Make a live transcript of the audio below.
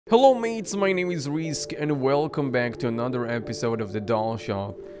Hello mates, my name is Risk and welcome back to another episode of the Doll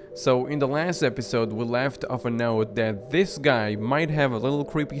Shop. So in the last episode we left off a note that this guy might have a little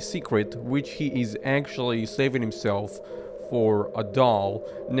creepy secret which he is actually saving himself for a doll.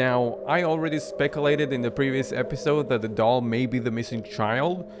 Now I already speculated in the previous episode that the doll may be the missing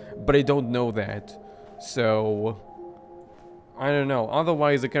child, but I don't know that. So I don't know,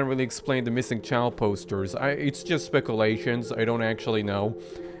 otherwise I can't really explain the missing child posters. It's just speculations, I don't actually know.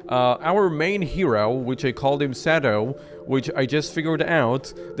 Our main hero, which I called him Sato, which I just figured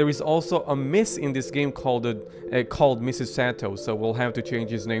out, there is also a miss in this game called Mrs. Sato, so we'll have to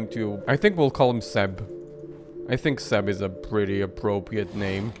change his name to... I think we'll call him Seb. I think Seb is a pretty appropriate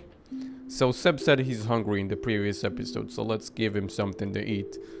name. So Seb said he's hungry in the previous episode, so let's give him something to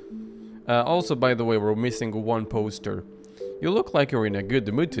eat. Also, by the way, we're missing one poster. You look like you're in a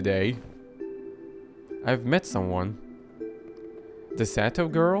good mood today. I've met someone. The Sato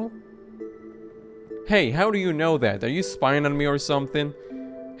girl? Hey, how do you know that? Are you spying on me or something?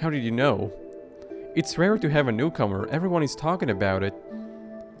 How did you know? It's rare to have a newcomer. Everyone is talking about it.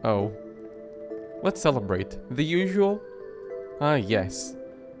 Oh. Let's celebrate. The usual? Ah, yes.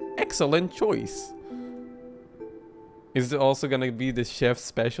 Excellent choice. Is it also gonna be the chef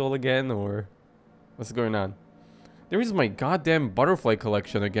special again, or what's going on? There is my goddamn butterfly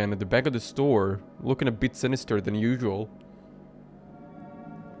collection again at the back of the store, looking a bit sinister than usual.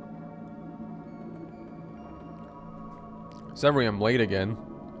 Sorry I'm late again.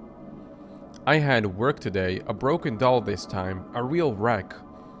 I had work today, a broken doll this time, a real wreck.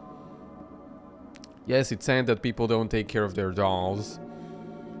 Yes, it's sad that people don't take care of their dolls.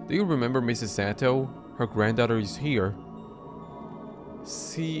 Do you remember Mrs. Sato? Her granddaughter is here.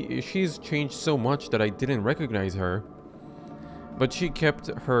 See, she's changed so much that I didn't recognize her. But she kept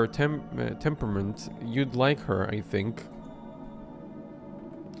her temperament. You'd like her, I think.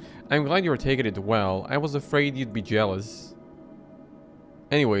 I'm glad you're taking it well. I was afraid you'd be jealous.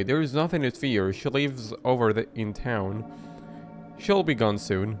 Anyway, there is nothing to fear. She lives in town. She'll be gone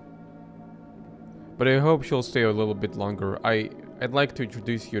soon. But I hope she'll stay a little bit longer. I'd like to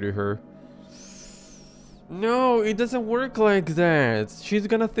introduce you to her. No, it doesn't work like that. She's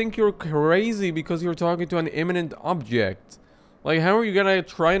gonna think you're crazy because you're talking to an imminent object. Like, how are you gonna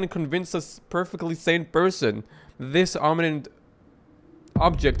try and convince a perfectly sane person this imminent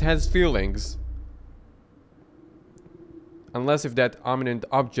object has feelings? Unless if that imminent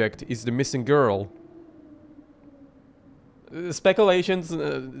object is the missing girl. Speculations,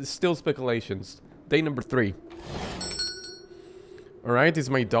 still speculations. Day number 3. Alright, is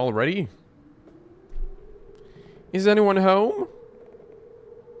my doll ready? Is anyone home?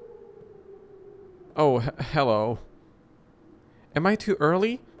 Oh, hello. Am I too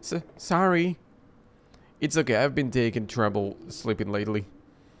early? Sorry. It's okay, I've been taking trouble sleeping lately.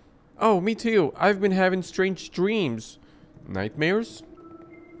 Oh, me too. I've been having strange dreams. Nightmares?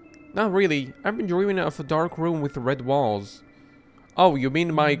 Not really. I've been dreaming of a dark room with red walls. Oh, you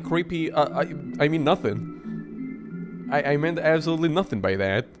mean my creepy... I mean nothing. I meant absolutely nothing by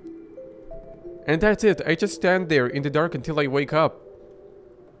that. And that's it. I just stand there in the dark until I wake up.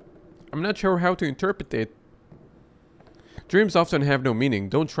 I'm not sure how to interpret it. Dreams often have no meaning.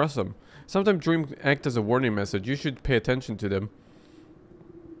 Don't trust them. Sometimes dreams act as a warning message. You should pay attention to them.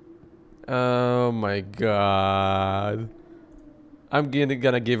 Oh my god. I'm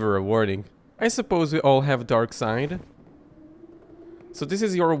gonna give her a warning. I suppose we all have a dark side. So this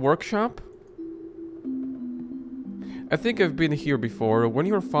is your workshop? I think I've been here before, when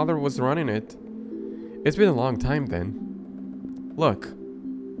your father was running it. It's been a long time then. Look.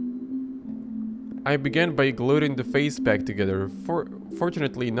 I began by gluing the face back together.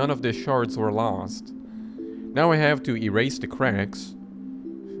 Fortunately, none of the shards were lost. Now I have to erase the cracks.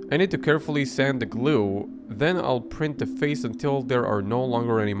 I need to carefully sand the glue, then I'll print the face until there are no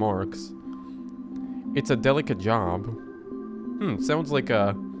longer any marks. It's a delicate job. Sounds like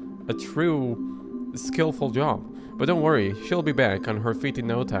a true, skillful job. But don't worry, she'll be back on her feet in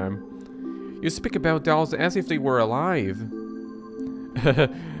no time. You speak about dolls as if they were alive.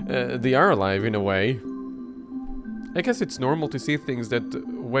 They are alive in a way. I guess it's normal to see things that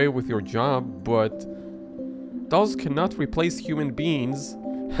way with your job, but dolls cannot replace human beings.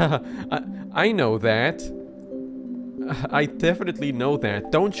 I know that. I definitely know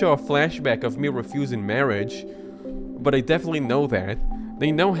that. Don't show a flashback of me refusing marriage. But I definitely know that.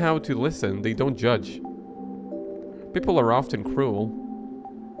 They know how to listen. They don't judge. People are often cruel.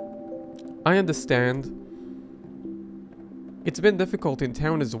 I understand. It's been difficult in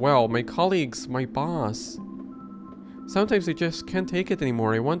town as well. My colleagues, my boss. Sometimes I just can't take it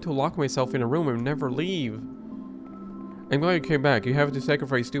anymore. I want to lock myself in a room and never leave. I'm glad you came back. You have to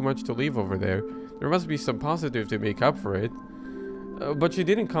sacrifice too much to leave over there. There must be some positive to make up for it. But you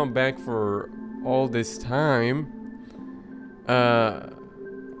didn't come back for all this time.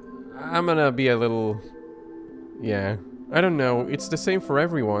 I'm gonna be a little... Yeah. I don't know. It's the same for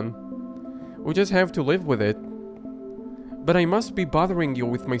everyone. We just have to live with it. But I must be bothering you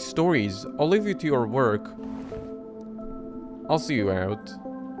with my stories. I'll leave you to your work. I'll see you out.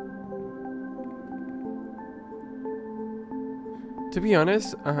 To be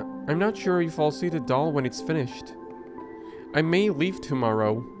honest, I'm not sure if I'll see the doll when it's finished. I may leave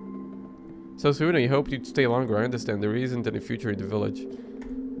tomorrow. So soon, I hope you'd stay longer. I understand there isn't any future in the village.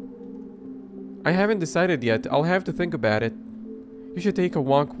 I haven't decided yet. I'll have to think about it. You should take a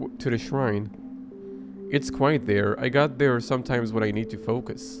walk to the shrine. It's quiet there. I got there sometimes when I need to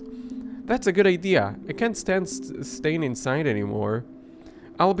focus. That's a good idea. I can't stand staying inside anymore.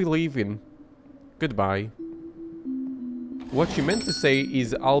 I'll be leaving. Goodbye. What she meant to say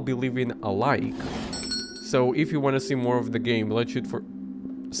is I'll be leaving a like. So if you want to see more of the game, let's shoot for...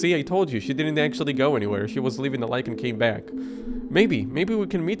 See, I told you, she didn't actually go anywhere. She was leaving a like and came back. Maybe we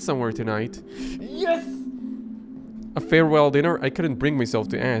can meet somewhere tonight. Yes! A farewell dinner? I couldn't bring myself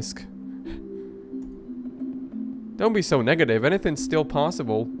to ask. Don't be so negative. Anything's still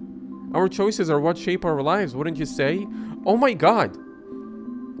possible. Our choices are what shape our lives, wouldn't you say? Oh my god!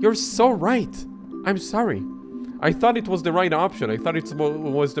 You're so right! I'm sorry. I thought it was the right option. I thought it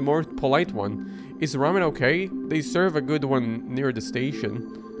was the more polite one. Is ramen okay? They serve a good one near the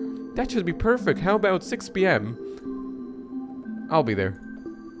station. That should be perfect. How about 6 p.m.? I'll be there.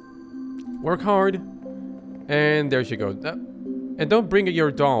 Work hard. And there she goes. And don't bring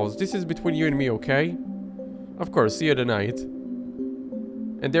your dolls. This is between you and me, okay? Of course, see you tonight.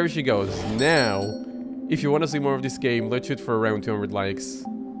 And there she goes. Now, if you want to see more of this game, let's shoot for around 200 likes.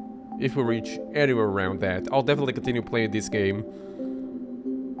 If we reach anywhere around that, I'll definitely continue playing this game.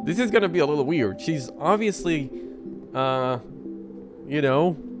 This is gonna be a little weird. She's obviously, you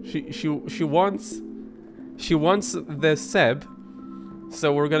know, she wants the Seb,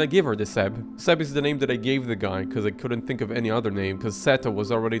 so we're gonna give her the Seb. Seb is the name that I gave the guy because I couldn't think of any other name because Sato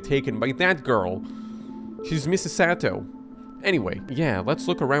was already taken by that girl. She's Mrs. Sato. Anyway, yeah, let's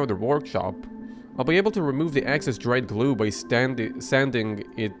look around the workshop. I'll be able to remove the excess dried glue by sanding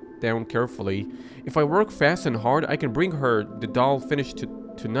it down carefully. If I work fast and hard, I can bring her the doll finished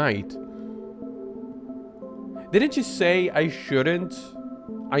tonight. Didn't you say I shouldn't?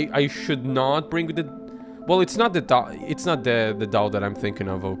 I should not bring the... Well, it's not the doll. It's not the doll that I'm thinking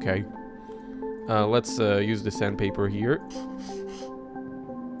of. Okay. Let's use the sandpaper here.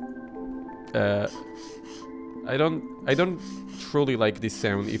 I don't truly like this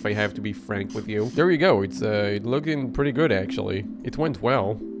sound, if I have to be frank with you. There you go. It's looking pretty good actually. It went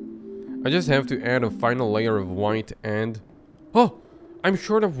well. I just have to add a final layer of white and... Oh! I'm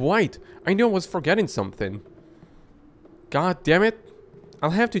short of white! I knew I was forgetting something. God damn it!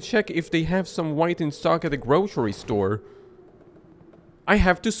 I'll have to check if they have some white in stock at the grocery store. I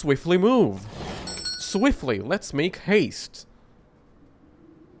have to swiftly move. Swiftly, let's make haste.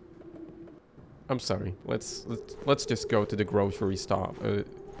 I'm sorry. Let's just go to the grocery shop.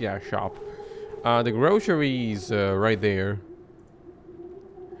 Shop. The groceries right there.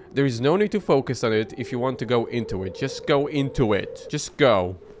 There is no need to focus on it if you want to go into it. Just go into it. Just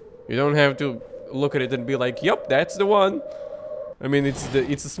go. You don't have to look at it and be like, "Yup, that's the one." I mean, it's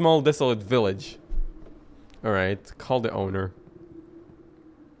a small desolate village. All right, call the owner.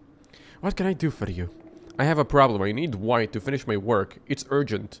 What can I do for you? I have a problem. I need white to finish my work. It's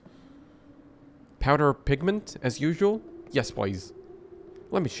urgent. Powder pigment, as usual? Yes, please.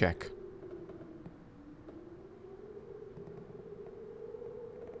 Let me check.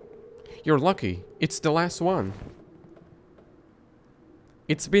 You're lucky. It's the last one.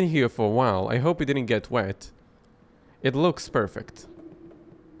 It's been here for a while. I hope it didn't get wet. It looks perfect.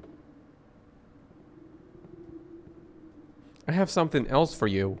 I have something else for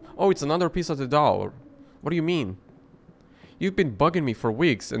you. Oh, it's another piece of the doll. What do you mean? You've been bugging me for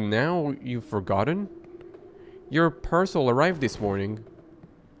weeks and now you've forgotten? Your parcel arrived this morning.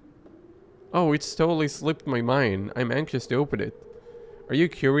 Oh, it's totally slipped my mind. I'm anxious to open it. Are you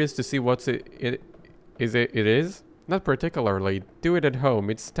curious to see what it is? Not particularly. Do it at home.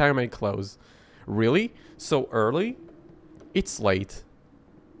 It's time I close. Really? So early? It's late.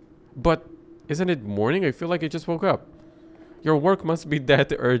 But isn't it morning? I feel like I just woke up. Your work must be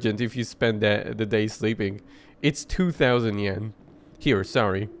that urgent if you spend the day sleeping. It's 2,000 yen. Here,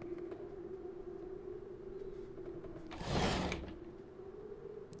 sorry.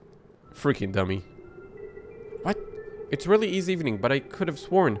 Freaking dummy. What? It's really easy evening, but I could have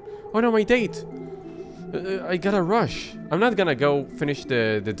sworn. Oh no, my date! I gotta rush. I'm not gonna go finish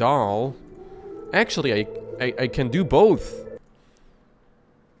the doll. Actually, I can do both.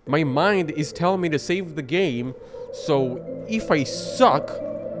 My mind is telling me to save the game, so if I suck,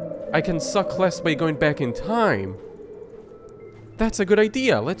 I can suck less by going back in time. That's a good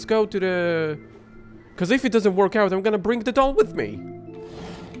idea. Let's go to the... Because if it doesn't work out, I'm gonna bring the doll with me.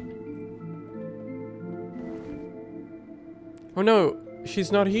 Oh no,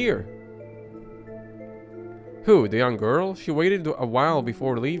 she's not here. Who, the young girl? She waited a while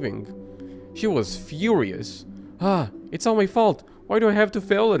before leaving. She was furious. Ah, it's all my fault. Why do I have to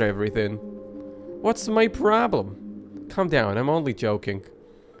fail at everything? What's my problem? Calm down, I'm only joking.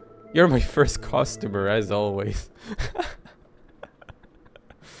 You're my first customer, as always.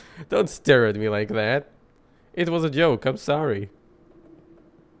 Don't stare at me like that. It was a joke, I'm sorry.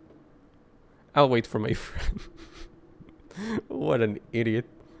 I'll wait for my friend. What an idiot.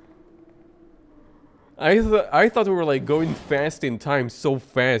 I thought we were like going fast in time, so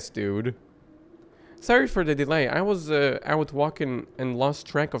fast, dude. Sorry for the delay. I was out walking and lost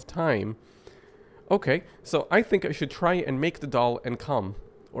track of time. Okay, so I think I should try and make the doll and come.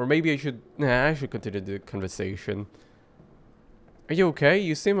 Or maybe I should... Nah, I should continue the conversation. Are you okay?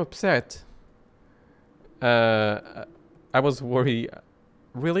 You seem upset. I was worried.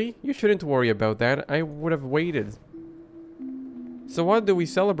 Really? You shouldn't worry about that. I would have waited. So what do we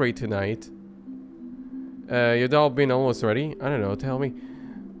celebrate tonight? Your doll been almost ready? I don't know, tell me.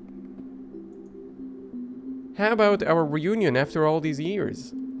 How about our reunion after all these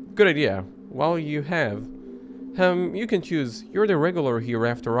years? Good idea. Well, you have. You can choose. You're the regular here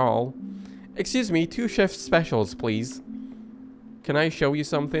after all. Excuse me, 2 chef specials, please. Can I show you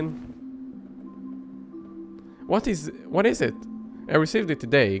something? What is it? I received it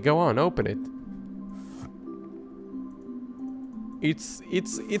today. Go on, open it.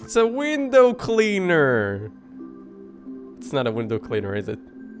 It's a window cleaner. It's not a window cleaner, is it?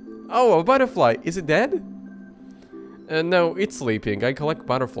 Oh, a butterfly. Is it dead? No, it's sleeping. I collect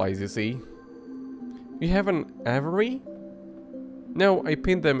butterflies, you see. You have an aviary? No, I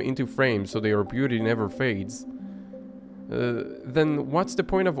pinned them into frames so their beauty never fades. Then what's the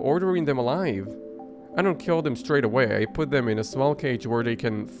point of ordering them alive? I don't kill them straight away. I put them in a small cage where they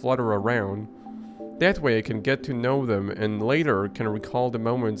can flutter around. That way I can get to know them and later can recall the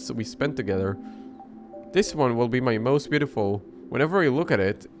moments we spent together. This one will be my most beautiful. Whenever I look at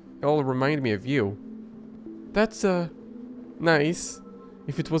it, it'll remind me of you. That's, nice.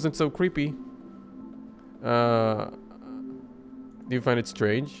 If it wasn't so creepy. Do you find it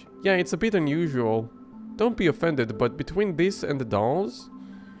strange? Yeah, it's a bit unusual. Don't be offended, but between this and the dolls,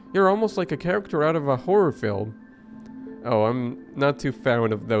 you're almost like a character out of a horror film. Oh, I'm not too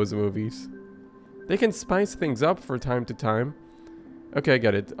fond of those movies. They can spice things up from time to time. Okay, I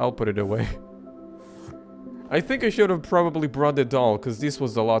get it. I'll put it away. I think I should have probably brought the doll, because this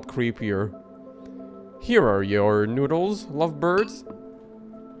was a lot creepier. Here are your noodles, lovebirds.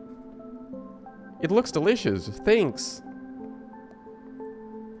 It looks delicious. Thanks.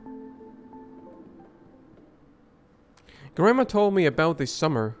 Grandma told me about this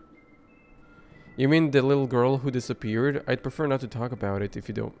summer. You mean the little girl who disappeared? I'd prefer not to talk about it if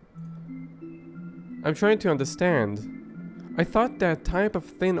you don't. I'm trying to understand. I thought that type of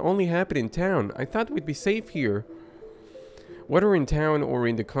thing only happened in town. I thought we'd be safe here. Whether in town or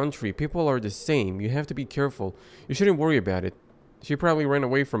in the country, people are the same. You have to be careful. You shouldn't worry about it. She probably ran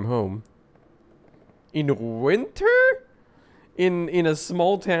away from home. In winter? In a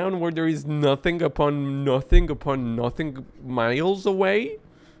small town where there is nothing upon nothing miles away?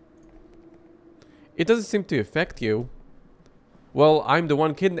 It doesn't seem to affect you. Well, I'm the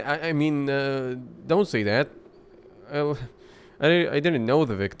one kid. I mean, don't say that. I didn't know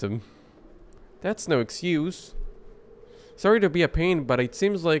the victim. That's no excuse. Sorry to be a pain, but it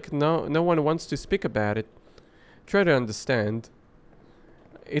seems like no one wants to speak about it. Try to understand.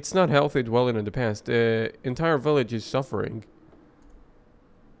 It's not healthy dwelling in the past. The entire village is suffering.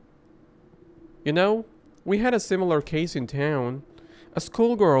 You know, we had a similar case in town. A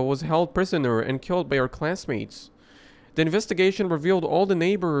schoolgirl was held prisoner and killed by her classmates. The investigation revealed all the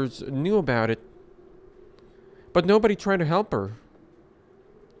neighbors knew about it. But nobody tried to help her.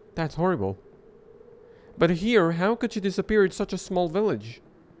 That's horrible. But here, how could she disappear in such a small village?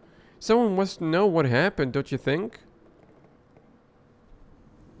 Someone must know what happened, don't you think?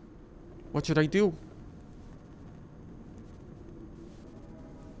 What should I do?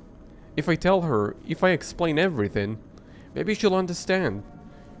 If I tell her, if I explain everything, maybe she'll understand.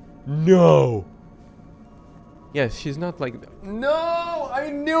 No! Yes, she's not like... No!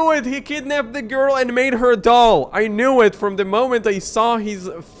 I knew it! He kidnapped the girl and made her a doll! I knew it from the moment I saw his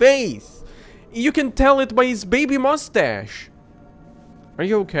face! You can tell it by his baby mustache. Are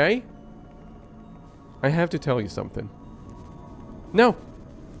you okay? I have to tell you something. No,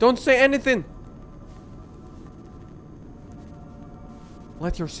 don't say anything.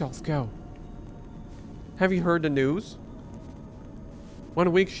 Let yourself go. Have you heard the news?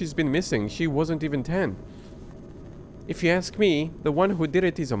 1 week she's been missing. She wasn't even 10. If you ask me, the one who did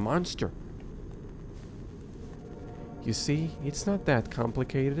it is a monster. You see, it's not that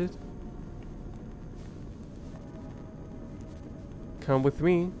complicated. Come with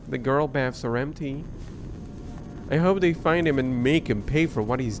me. The girl baths are empty. I hope they find him and make him pay for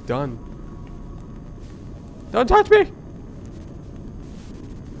what he's done. Don't touch me!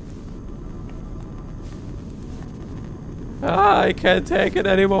 Ah, I can't take it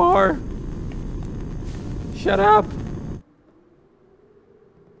anymore. Shut up.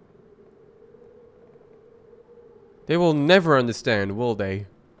 They will never understand, will they?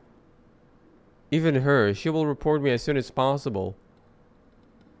 Even her, she will report me as soon as possible.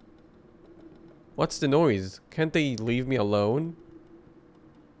 What's the noise? Can't they leave me alone?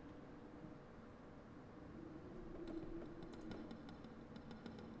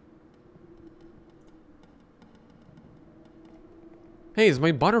 Hey, it's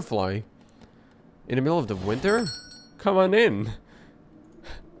my butterfly. In the middle of the winter? Come on in.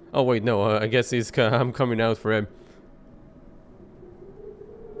 Oh wait, no, I guess I'm coming out for him.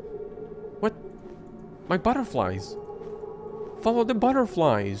 What? My butterflies. Follow the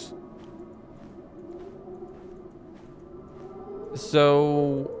butterflies.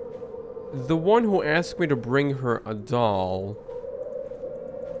 So, the one who asked me to bring her a doll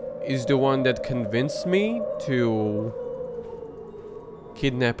is the one that convinced me to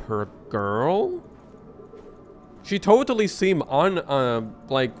kidnap her girl? She totally seemed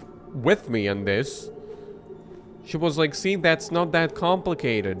like, with me on this. She was like, see, that's not that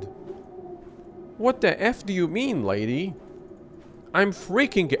complicated. What the F do you mean, lady? I'm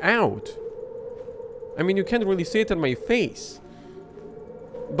freaking out. I mean, you can't really see it on my face.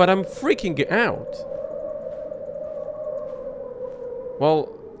 But I'm freaking out.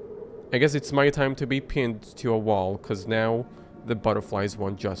 Well, I guess it's my time to be pinned to a wall, because now the butterflies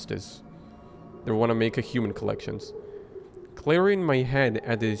want justice. They want to make a human collections. Clearing my head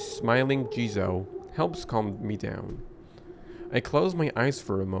at the smiling Jizo helps calm me down. I close my eyes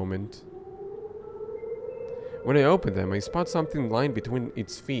for a moment. When I open them, I spot something lying between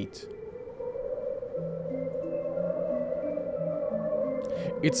its feet.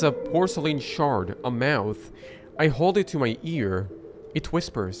 It's a porcelain shard, a mouth. I hold it to my ear. It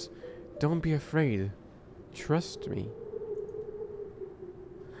whispers, "Don't be afraid. Trust me."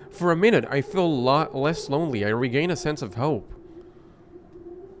 For a minute, I feel a lot less lonely. I regain a sense of hope.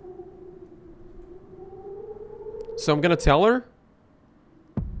 So I'm gonna tell her?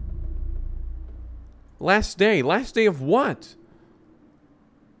 Last day. Last day of what?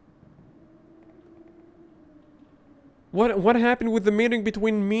 What happened with the meeting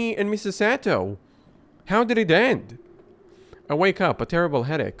between me and Mrs. Sato? How did it end? I wake up, a terrible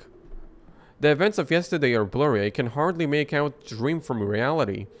headache. The events of yesterday are blurry. I can hardly make out dream from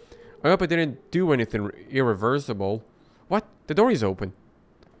reality. I hope I didn't do anything irreversible. What? The door is open.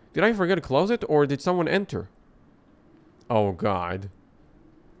 Did I forget to close it, or did someone enter? Oh god.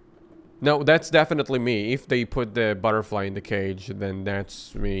 No, that's definitely me. If they put the butterfly in the cage, then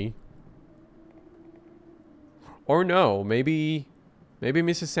that's me. Or no, maybe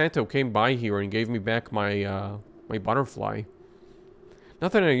Mrs. Sato came by here and gave me back my my butterfly.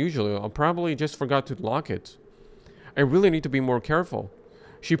 Nothing unusual. I probably just forgot to lock it. I really need to be more careful.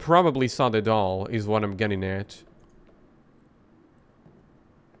 She probably saw the doll, is what I'm getting at.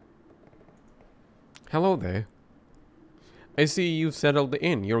 Hello there. I see you've settled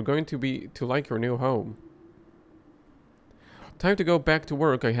in. You're going to like your new home. Time to go back to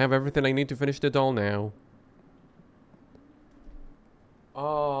work. I have everything I need to finish the doll now.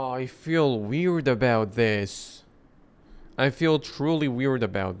 Oh, I feel weird about this. I feel truly weird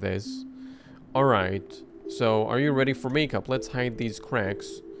about this. Alright. So, are you ready for makeup? Let's hide these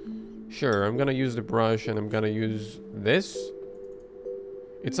cracks. Sure, I'm gonna use the brush and I'm gonna use this.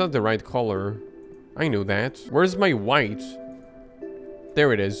 It's not the right color. I knew that. Where's my white?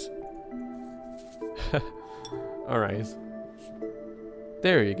 There it is. Alright.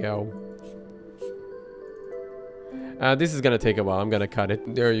 There you go. This is gonna take a while. I'm gonna cut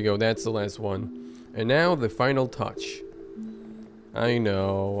it. There you go. That's the last one. And now the final touch. I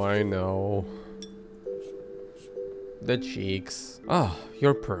know. The cheeks. Oh,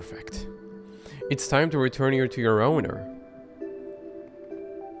 you're perfect. It's time to return her to your owner.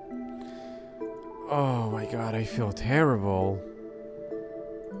 Oh my god, I feel terrible.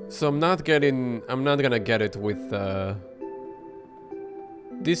 So I'm not gonna get it with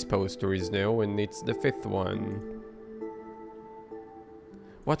this poster is new, and it's the 5th one.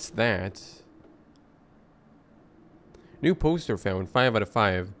 What's that? New poster found, 5 out of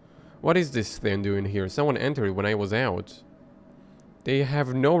 5. What is this thing doing here? Someone entered when I was out. They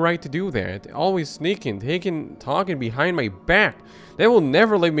have no right to do that. Always sneaking, talking behind my back. They will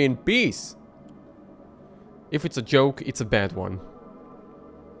never leave me in peace. If it's a joke, it's a bad one.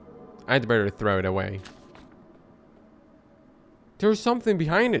 I'd better throw it away. There's something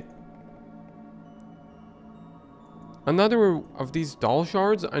behind it. Another of these doll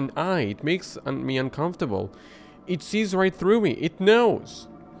shards, an eye. It makes me uncomfortable. It sees right through me. It knows.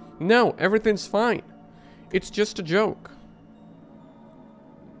 No, everything's fine. It's just a joke.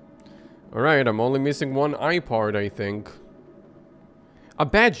 Alright, I'm only missing one eye part, I think. A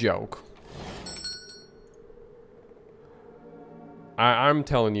bad joke. I'm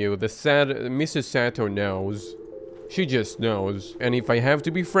telling you, Mrs. Sato knows. She just knows. And if I have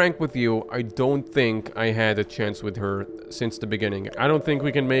to be frank with you, I don't think I had a chance with her since the beginning. I don't think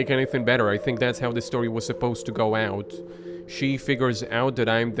we can make anything better. I think that's how the story was supposed to go out. She figures out that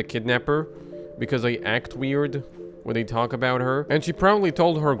I'm the kidnapper because I act weird when they talk about her. And she probably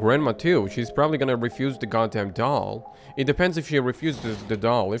told her grandma too. She's probably gonna refuse the goddamn doll. It depends if she refuses the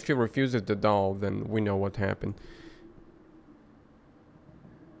doll. If she refuses the doll, then we know what happened.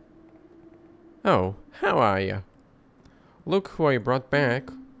 Oh, how are you? Look who I brought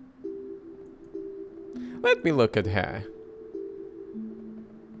back. Let me look at her.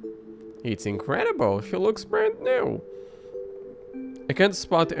 It's incredible. She looks brand new. I can't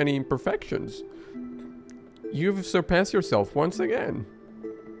spot any imperfections. You've surpassed yourself once again.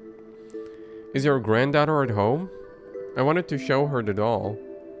 Is your granddaughter at home? I wanted to show her the doll.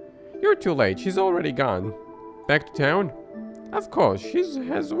 You're too late. She's already gone. Back to town? Of course. She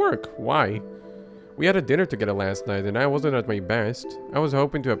has work. Why? We had a dinner together last night and I wasn't at my best. I was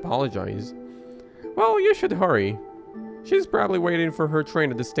hoping to apologize. Well, you should hurry. She's probably waiting for her train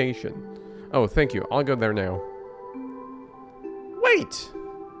at the station. Oh, thank you. I'll go there now. Wait!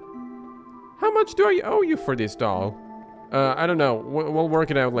 How much do I owe you for this doll? I don't know. We'll work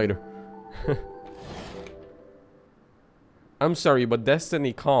it out later. I'm sorry, but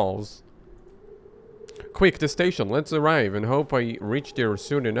destiny calls. Quick, the station. Let's arrive and hope I reach there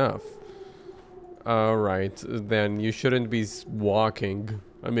soon enough. Alright, then you shouldn't be walking.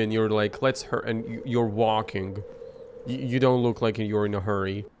 I mean, you're like, let's hurry, and you're walking. You don't look like you're in a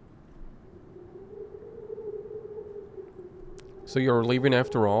hurry. So you're leaving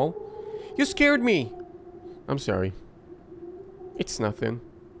after all? You scared me! I'm sorry. It's nothing.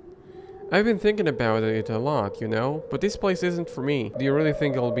 I've been thinking about it a lot, you know? But this place isn't for me. Do you really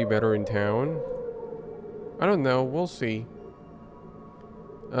think it'll be better in town? I don't know, we'll see.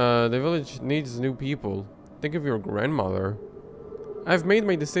 The village needs new people. Think of your grandmother. I've made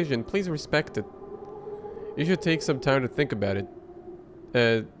my decision. Please respect it. You should take some time to think about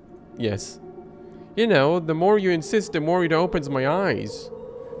it. Yes. You know, the more you insist, the more it opens my eyes.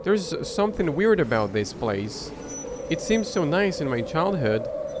 There's something weird about this place. It seems so nice in my childhood.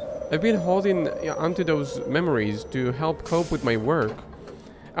 I've been holding onto those memories to help cope with my work.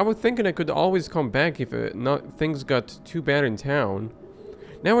 I was thinking I could always come back if things got too bad in town.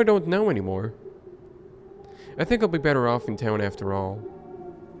 Now I don't know anymore. I think I'll be better off in town after all.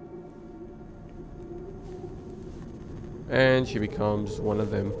 And she becomes one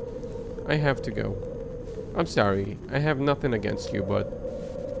of them. I have to go. I'm sorry. I have nothing against you, but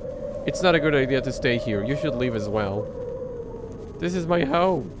it's not a good idea to stay here. You should leave as well. This is my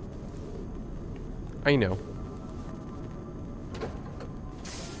home. I know.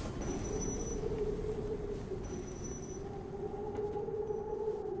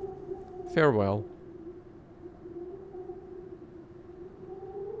 Farewell.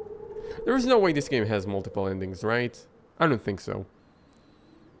 There's no way this game has multiple endings, right? I don't think so.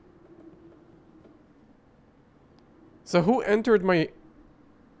 So who entered my...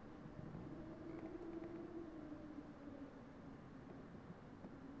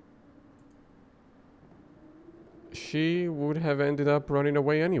 She would have ended up running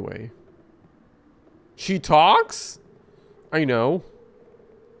away anyway. She talks? I know.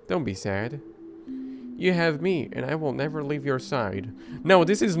 Don't be sad. You have me, and I will never leave your side. No,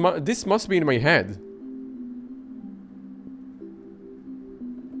 this must be in my head.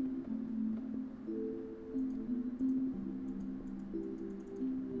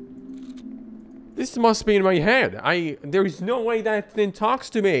 This must be in my head. There is no way that thing talks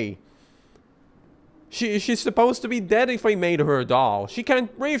to me. She's supposed to be dead if I made her a doll. She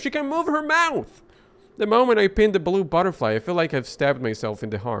can't breathe. She can't move her mouth. The moment I pin the blue butterfly, I feel like I've stabbed myself in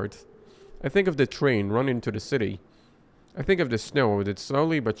the heart. I think of the train running into the city. I think of the snow that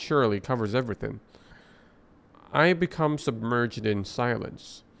slowly but surely covers everything. I become submerged in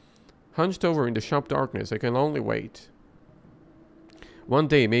silence. Hunched over in the shop darkness, I can only wait. One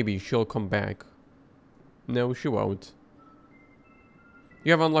day, maybe she'll come back. No, she won't.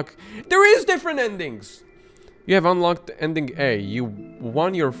 You have unlocked... There is different endings! You have unlocked ending A. You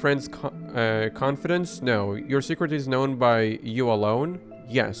won your friend's confidence? No. Your secret is known by you alone?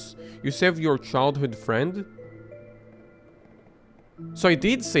 Yes. You saved your childhood friend? So I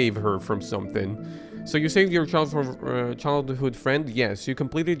did save her from something. So you saved your childhood friend? Yes. You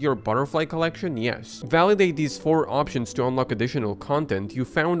completed your butterfly collection? Yes. Validate these 4 options to unlock additional content. You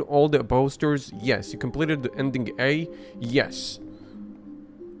found all the posters? Yes. You completed the ending A? Yes.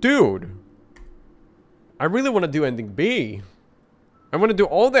 Dude! I really want to do ending B. I want to do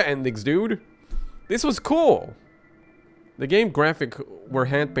all the endings, dude. This was cool. The game graphics were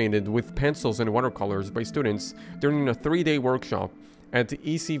hand-painted with pencils and watercolors by students during a 3-day workshop at the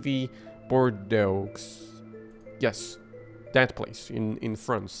ECV Bordeaux. Yes, that place in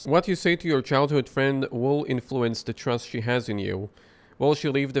France. What you say to your childhood friend will influence the trust she has in you. Will she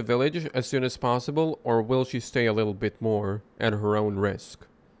leave the village as soon as possible, or will she stay a little bit more at her own risk?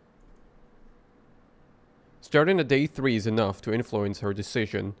 Starting at day 3 is enough to influence her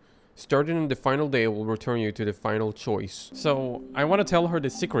decision. Starting on the final day will return you to the final choice. So, I want to tell her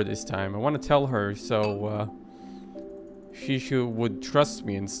the secret this time. I want to tell her so she would trust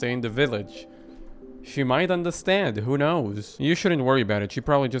me and stay in the village. She might understand, who knows? You shouldn't worry about it. She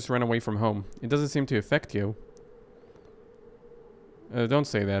probably just ran away from home. It doesn't seem to affect you. Don't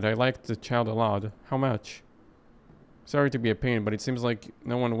say that. I liked the child a lot. How much? Sorry to be a pain, but it seems like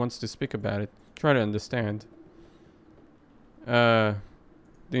no one wants to speak about it. Try to understand. The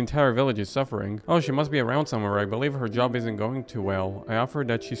entire village is suffering. Oh, she must be around somewhere. I believe her job isn't going too well. I offered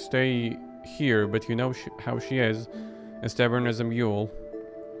that she stay here, but you know how she is. As stubborn as a mule.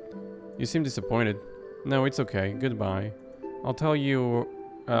 You seem disappointed. No, it's okay. Goodbye. I'll tell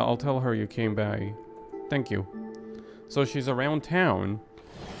her you came by. Thank you. So she's around town.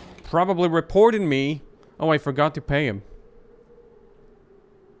 Probably reported me. Oh, I forgot to pay him.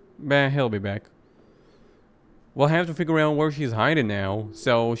 Bah, he'll be back. We'll have to figure out where she's hiding now.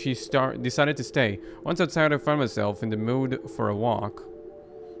 So she decided to stay. Once outside, I found myself in the mood for a walk.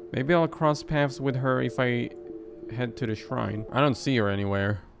 Maybe I'll cross paths with her if I head to the shrine. I don't see her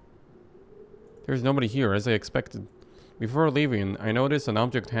anywhere. There's nobody here, as I expected. Before leaving, I noticed an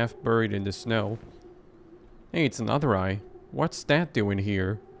object half buried in the snow. Hey, it's another eye. What's that doing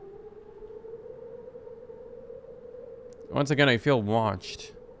here? Once again, I feel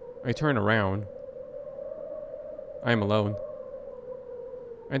watched. I turn around. I'm alone.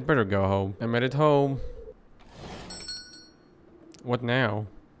 I'd better go home. I'm at home. What now?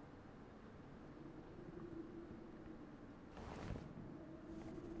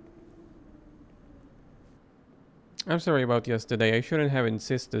 I'm sorry about yesterday. I shouldn't have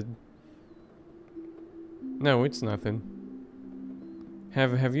insisted. No, it's nothing.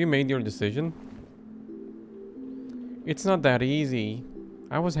 Have you made your decision? It's not that easy.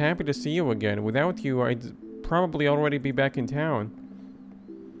 I was happy to see you again. Without you, I'd probably already be back in town.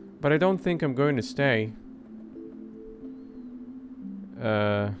 But I don't think I'm going to stay.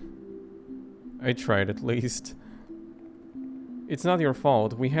 I tried at least. It's not your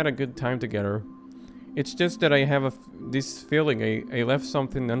fault. We had a good time together. It's just that I have this feeling I left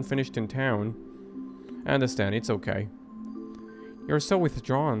something unfinished in town. I understand. It's okay. You're so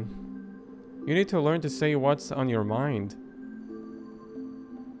withdrawn. You need to learn to say what's on your mind.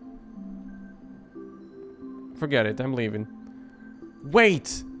 Forget it. I'm leaving.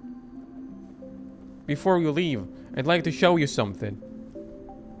 Wait! Before you leave, I'd like to show you something.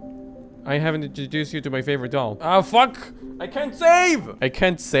 I haven't introduced you to my favorite doll. Ah, fuck! I can't save! I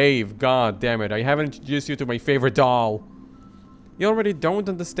can't save. God damn it. I haven't introduced you to my favorite doll. You already don't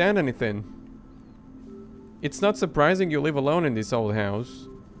understand anything. It's not surprising you live alone in this old house.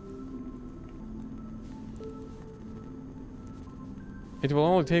 It will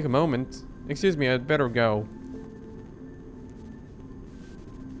only take a moment. Excuse me, I'd better go.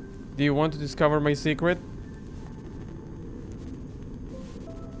 Do you want to discover my secret?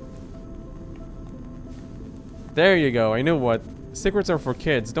 There you go, I knew what. Secrets are for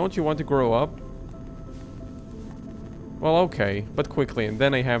kids. Don't you want to grow up? Well, okay, but quickly, and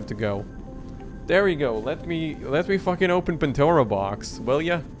then I have to go. There you go. Let me fucking open Pandora box, will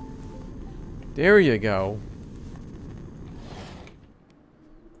ya? There you go.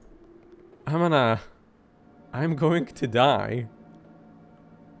 I'm going to die.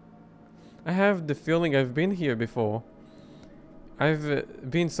 I have the feeling I've been here before. I've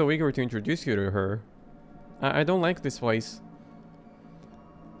been so eager to introduce you to her. I don't like this place.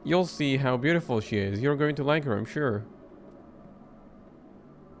 You'll see how beautiful she is. You're going to like her, I'm sure.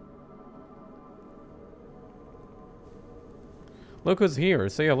 Look who's here.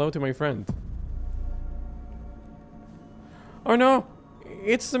 Say hello to my friend. Oh no!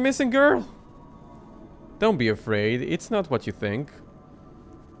 It's the missing girl! Don't be afraid. It's not what you think.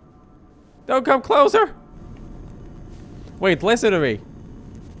 Don't come closer! Wait, listen to me.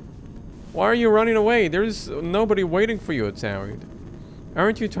 Why are you running away? There's nobody waiting for you outside.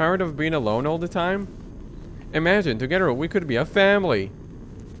 Aren't you tired of being alone all the time? Imagine, together we could be a family.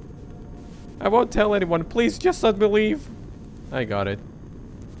 I won't tell anyone. Please, just let me leave. I got it.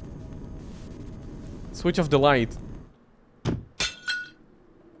 Switch off the light.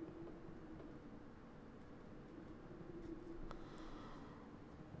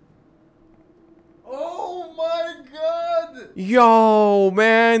 Oh my god! Yo,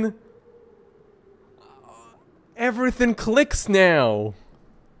 man! Everything clicks now!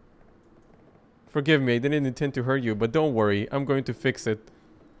 Forgive me, I didn't intend to hurt you, but don't worry, I'm going to fix it.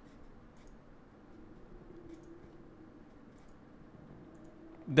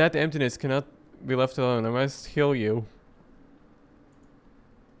 That emptiness cannot be left alone. I must heal you.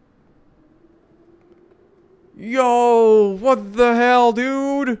 Yo! What the hell,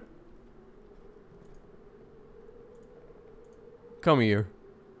 dude? Come here.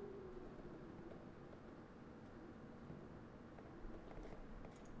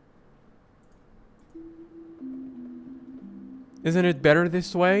 Isn't it better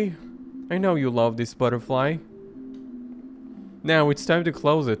this way? I know you love this butterfly. Now it's time to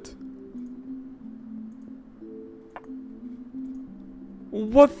close it.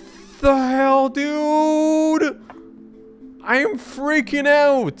 What the hell, dude? I am freaking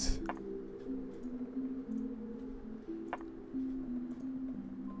out.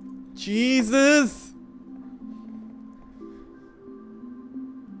 Jesus.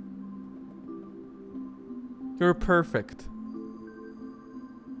 You're perfect.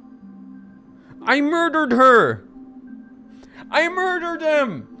 I murdered her! I murdered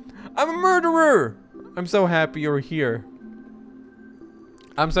him! I'm a murderer! I'm so happy you're here.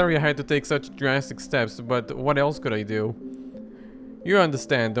 I'm sorry I had to take such drastic steps, but what else could I do? You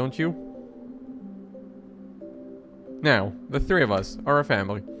understand, don't you? Now, the three of us are a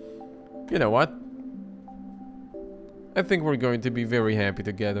family. You know what? I think we're going to be very happy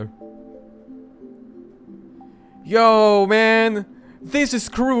together. Yo, man! This is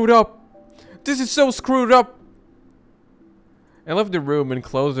screwed up! This is so screwed up! I left the room and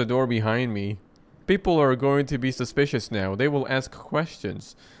closed the door behind me. People are going to be suspicious now. They will ask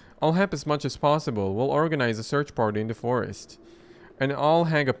questions. I'll help as much as possible. We'll organize a search party in the forest. And I'll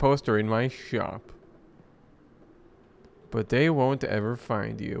hang a poster in my shop. But they won't ever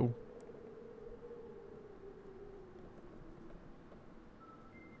find you.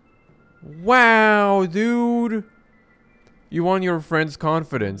 Wow, dude! You won your friend's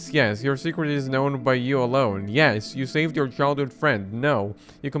confidence. Yes, your secret is known by you alone. Yes, you saved your childhood friend. No.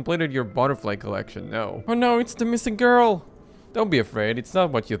 You completed your butterfly collection. No. Oh no, it's the missing girl. Don't be afraid. It's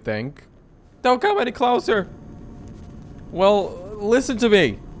not what you think. Don't come any closer. Well, listen to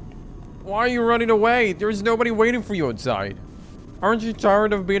me. Why are you running away? There's nobody waiting for you outside. Aren't you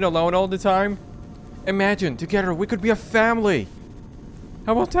tired of being alone all the time? Imagine, together we could be a family.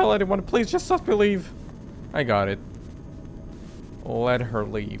 I won't tell anyone. Please, just let me leave. I got it. Let her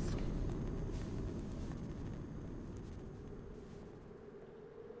leave.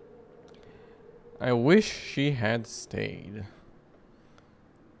 I wish she had stayed.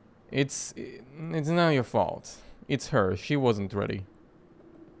 It's not your fault. It's her. She wasn't ready.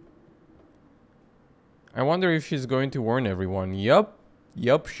 I wonder if she's going to warn everyone. Yup.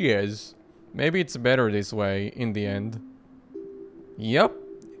 Yup, she is. Maybe it's better this way in the end. Yup.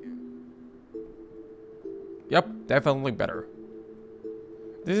 Yup, definitely better.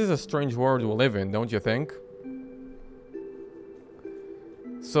 This is a strange world we live in, don't you think?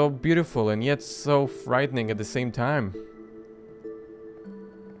 So beautiful and yet so frightening at the same time.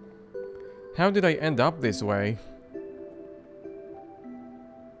 How did I end up this way?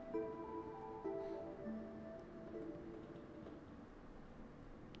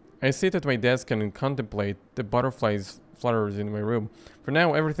 I sit at my desk and contemplate the butterflies flutters in my room. For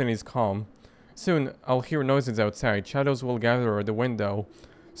now, everything is calm. Soon, I'll hear noises outside. Shadows will gather at the window.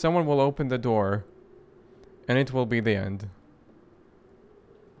 Someone will open the door. And it will be the end.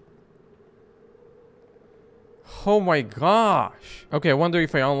 Oh my gosh! Okay, I wonder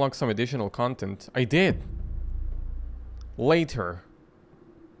if I unlock some additional content. I did! Later.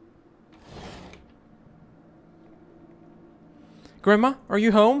 Grandma, are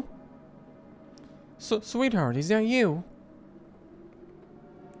you home? Sweetheart, is that you?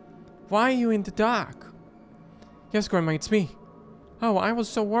 Why are you in the dark? Yes, Grandma, it's me. Oh, I was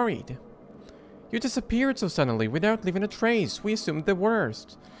so worried. You disappeared so suddenly without leaving a trace. We assumed the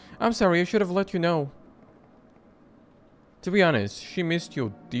worst. I'm sorry, I should have let you know. To be honest, she missed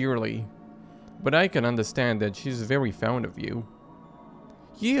you dearly. But I can understand that she's very fond of you.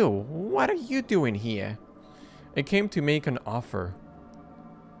 You? What are you doing here? I came to make an offer.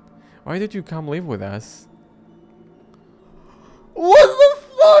 Why did you come live with us? What the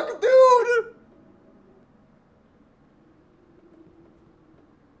fuck, dude?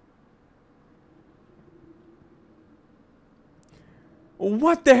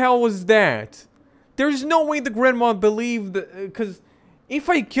 What the hell was that? There's no way the grandma believed, because if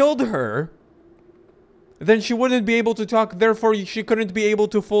I killed her, then she wouldn't be able to talk, therefore she couldn't be able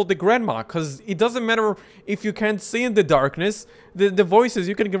to fool the grandma, because it doesn't matter if you can't see in the darkness, the voices,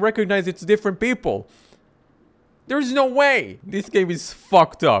 you can recognize it's different people. There's no way! This game is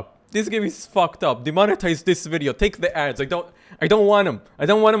fucked up. This game is fucked up. Demonetize this video. Take the ads. I don't want them. I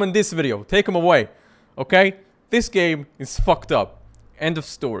don't want them in this video. Take them away. Okay? This game is fucked up. End of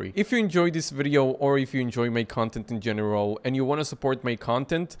story. If you enjoyed this video or if you enjoy my content in general and you want to support my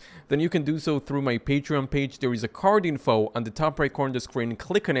content, then you can do so through my Patreon page. There is a card info on the top right corner of the screen.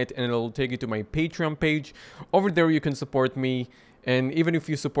 Click on it and it'll take you to my Patreon page. Over there you can support me, and even if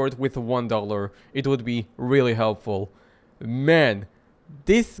you support with $1, it would be really helpful. Man,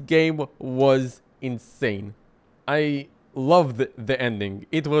 this game was insane. I loved the ending.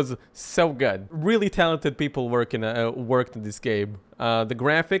 It was so good. Really talented people worked in this game. The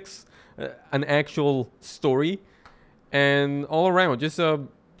graphics, an actual story, and all around just a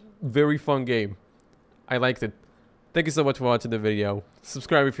very fun game. I liked it. Thank you so much for watching the video.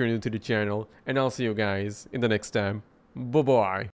 Subscribe if you're new to the channel, and I'll see you guys in the next time. Bye bye.